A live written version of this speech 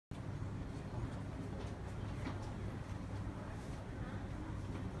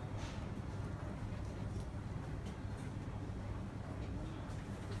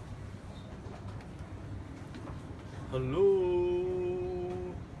Hello,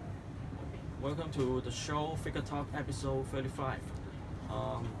 welcome to the show Figure Talk episode 35.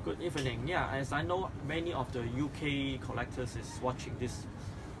 Good evening. Yeah, as I know, many of the UK collectors is watching this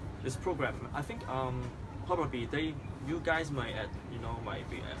program. I think probably you guys might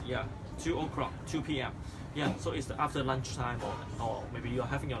be at 2 p.m. Yeah, so it's after lunchtime or maybe you're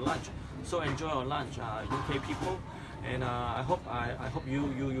having your lunch. So enjoy your lunch, UK people. And I hope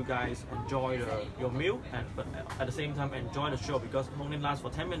you guys enjoy your meal, but at the same time enjoy the show, because it only lasts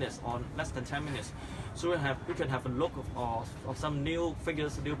for 10 minutes or less than 10 minutes. So we can have a look of some new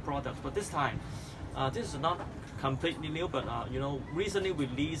figures, new products. But this time, this is not completely new, but recently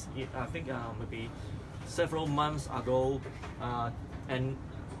released. I think maybe several months ago, and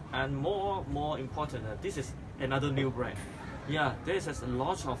more important, this is another new brand. Yeah, there is a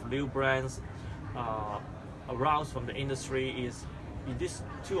lot of new brands. Aroused from the industry is in these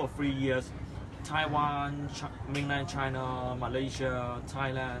 2 or 3 years. Taiwan, mainland China, Malaysia,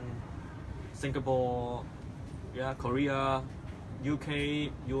 Thailand, Singapore, yeah, Korea,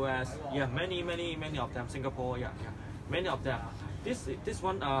 UK, US, yeah, many of them. Singapore, yeah, many of them. This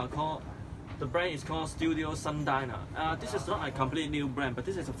one called, the brand is called Studio Sundowner. This is not a completely new brand, but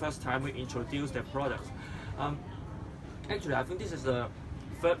this is the first time we introduce their products. Actually, I think this is the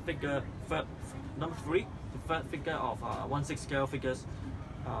number 3. The third figure of 1/6 scale figures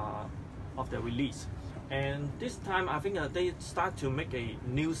of the release, and this time I think they start to make a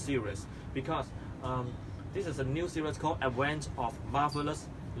new series, because this is a new series called Advent of Marvelous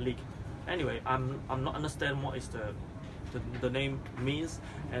League. Anyway, I'm not understand what is the name means,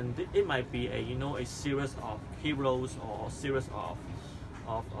 and it might be a series of heroes or series of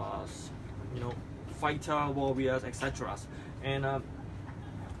fighter warriors, etc. And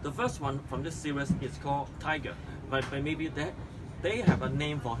the first one from this series is called Tiger, but maybe they have a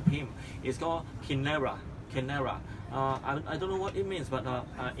name for him. It's called Kinnara. I don't know what it means, but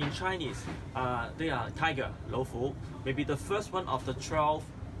in Chinese, they are Tiger, 老虎. Maybe the first one of the 12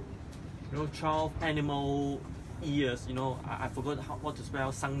 animal ears. I forgot what to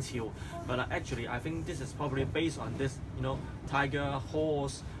spell 生肖, but actually I think this is probably based on this. Tiger,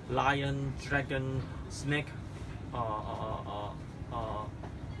 horse, lion, dragon, snake,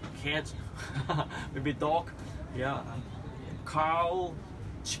 cat, maybe dog, yeah, cow,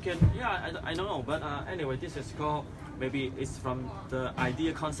 chicken, yeah, I don't know, but anyway, this is called, maybe it's from the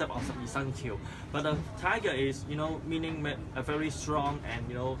idea concept of 生肖, but the tiger is meaning a very strong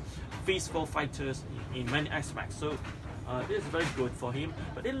and peaceful fighters in many aspects. So this is very good for him,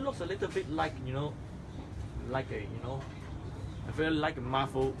 but it looks a little bit like I feel like a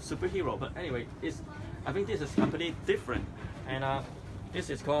Marvel superhero. But anyway, I think this is completely different, and this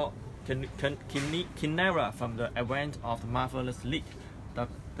is called Kinnara from the Advent of the Marvelous League,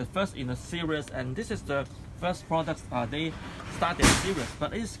 the first in the series, and this is the first product they started a series.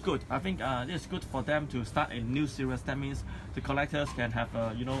 But it's good. I think it's good for them to start a new series. That means the collectors can have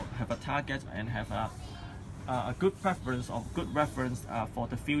a target and have a good preference or good reference for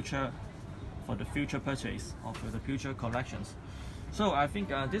the future purchase or for the future collections. So I think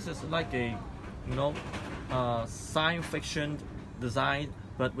this is like a science fiction design,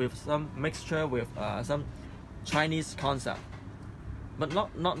 but with some mixture with some Chinese concept, but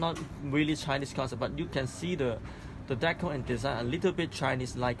not really Chinese concept. But you can see the deco and design a little bit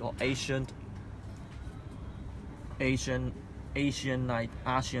Chinese like, or Asian like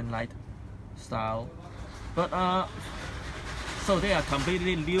style. But so they are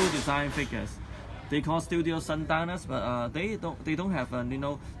completely new design figures. They call Studio Sundowners, but they don't have a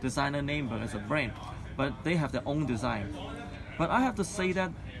designer name, but it's a brand. But they have their own design. But I have to say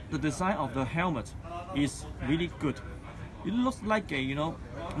that the design of the helmet is really good. It looks like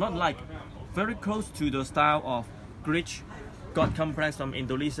very close to the style of Glitch God Complex from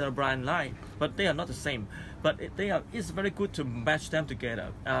Indonesia, Bryan Lo, but they are not the same. But it's very good to match them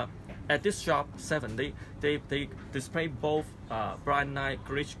together. At this shop 7, they display both Bryan Lo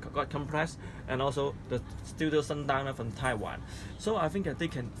Glitch God Complex and also the Studio Sundowner from Taiwan. So I think that they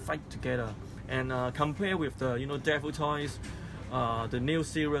can fight together and compare with the Devil Toys, the new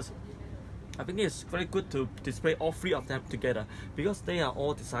series. I think it's very good to display all 3 of them together, because they are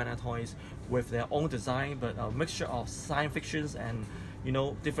all designer toys with their own design, but a mixture of science fictions and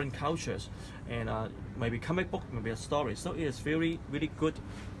different cultures, and maybe comic book, maybe a story. So it is really good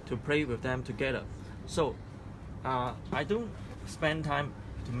to play with them together. So I don't spend time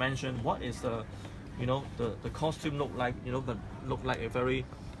to mention what is the costume look like, but look like a very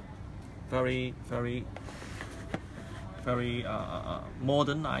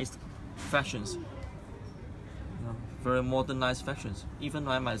modernized fashions. Very modernized fashions. Even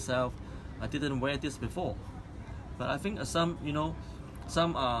I myself, I didn't wear this before, But I think some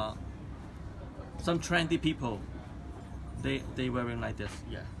some trendy people, they wearing like this.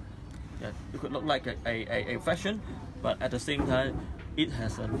 Yeah, it could look like a fashion, but at the same time it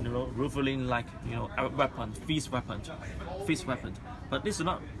has a Wolverine like a weapon, fist weapon. But this is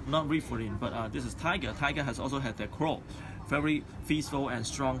not Wolverine, but this is tiger. Tiger has also had their claw, very peaceful and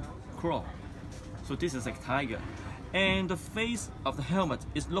strong claw. So this is a tiger, and the face of the helmet,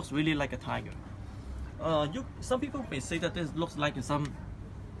 it looks really like a tiger. Some people may say that this looks like some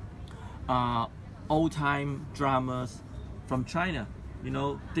old-time dramas from China.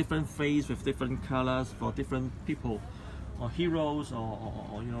 Different face with different colors for different people, or heroes,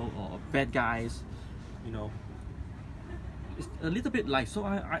 or bad guys. It's a little bit like, so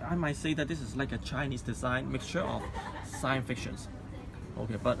I might say that this is like a Chinese design mixture of science fictions.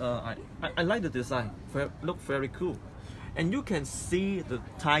 Okay, but I like the design. Look very cool, and you can see the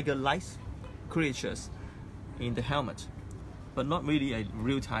tiger-like creatures in the helmet, but not really a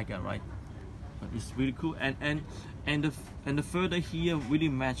real tiger, right? But it's really cool, and the further here really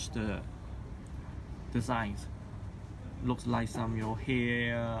match the designs. Looks like some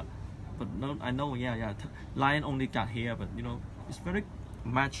hair, but no, I know, yeah. Lion only got hair, but it's very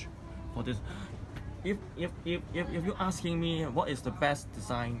match for this. If you're asking me what is the best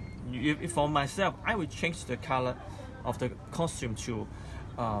design, if for myself, I would change the color of the costume to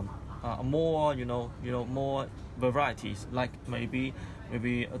more more varieties, like maybe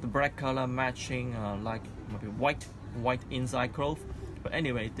the black color matching like maybe white inside cloth. But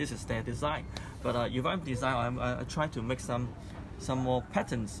anyway, this is their design. But if I'm design, I try to make some more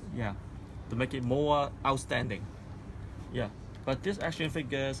patterns, yeah, to make it more outstanding, yeah. But this action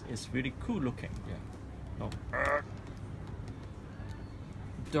figures is really cool looking, yeah. No,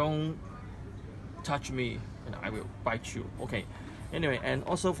 don't touch me and I will bite you. Okay. Anyway, and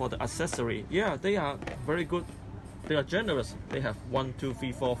also for the accessory, yeah, they are very good. They are generous. They have 1, 2,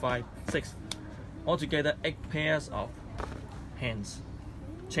 3, 4, 5, 6, altogether 8 pairs of hands,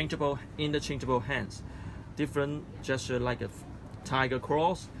 interchangeable hands, different gesture like a tiger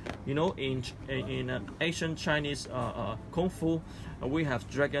claws. In Asian Chinese kung fu, we have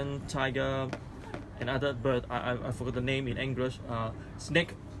dragon, tiger, and other bird. I forgot the name in English.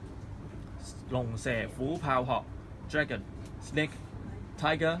 Snake, 龍蛇虎豹鶴 dragon, snake,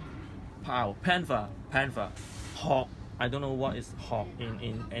 tiger, 豹 panther, hawk. I don't know what is hawk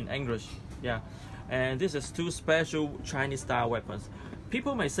in English. Yeah, and this is 2 special Chinese style weapons.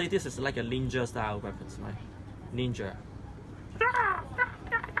 People may say this is like a ninja style weapons, right? Ninja.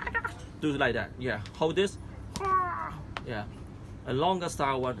 Do like that. Yeah. Hold this. Yeah. A longer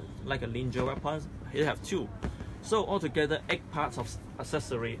style one, like a ninja weapon. You have 2. So altogether 8 parts of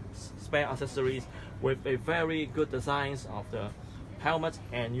accessories, spare accessories, with a very good designs of the helmet,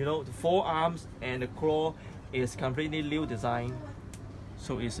 and the forearms and the claw is completely new design.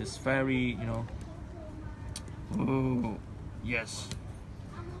 So it is very oh yes,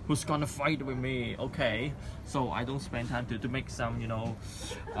 who's gonna fight with me? Okay, so I don't spend time to make some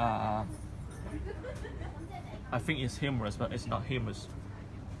I think it's humorous, but it's not humorous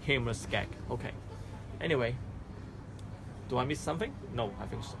gag. Okay, anyway, do I miss something? No,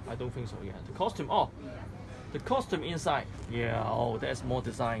 I don't think so. Yeah, the costume. Oh, the costume inside. Yeah. Oh, there's more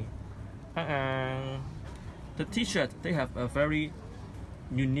design. The t-shirt, they have a very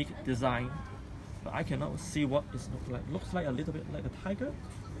unique design, but I cannot see what it looks like. Looks like a little bit like a tiger.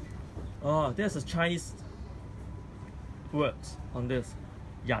 Oh, there's a Chinese words on this.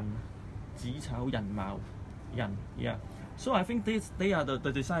 人，子丑人貌，人. Yeah. So I think they are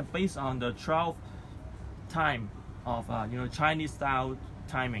the design based on the 12 time of Chinese style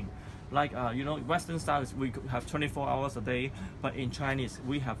timing. Like Western styles, we have 24 hours a day, but in Chinese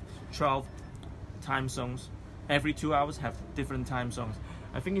we have 12 time zones. Every 2 hours have different time zones.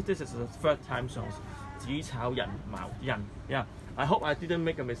 I think this is the 3rd time zones. 子丑人貌人. Yeah. I hope I didn't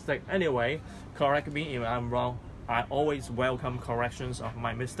make a mistake. Anyway, correct me if I'm wrong. I always welcome corrections of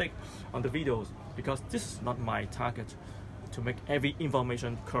my mistake on the videos, because this is not my target to make every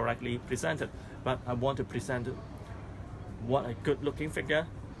information correctly presented, but I want to present what a good looking figure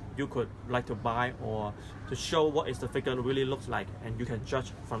you could like to buy, or to show what is the figure really looks like, and you can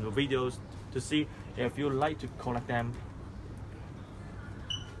judge from the videos to see if you like to collect them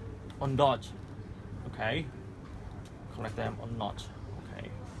or not. Okay, collect them or not. Okay,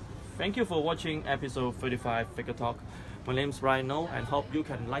 thank you for watching episode 35 Figure Talk. My name is Bryan Lo, and hope you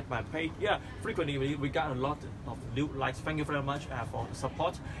can like my page. Yeah, frequently we got a lot of new likes. Thank you very much for the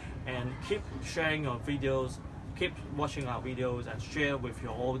support, and keep sharing your videos, keep watching our videos, and share with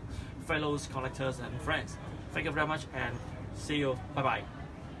your old fellows, collectors, and friends. Thank you very much, and see you. Bye bye.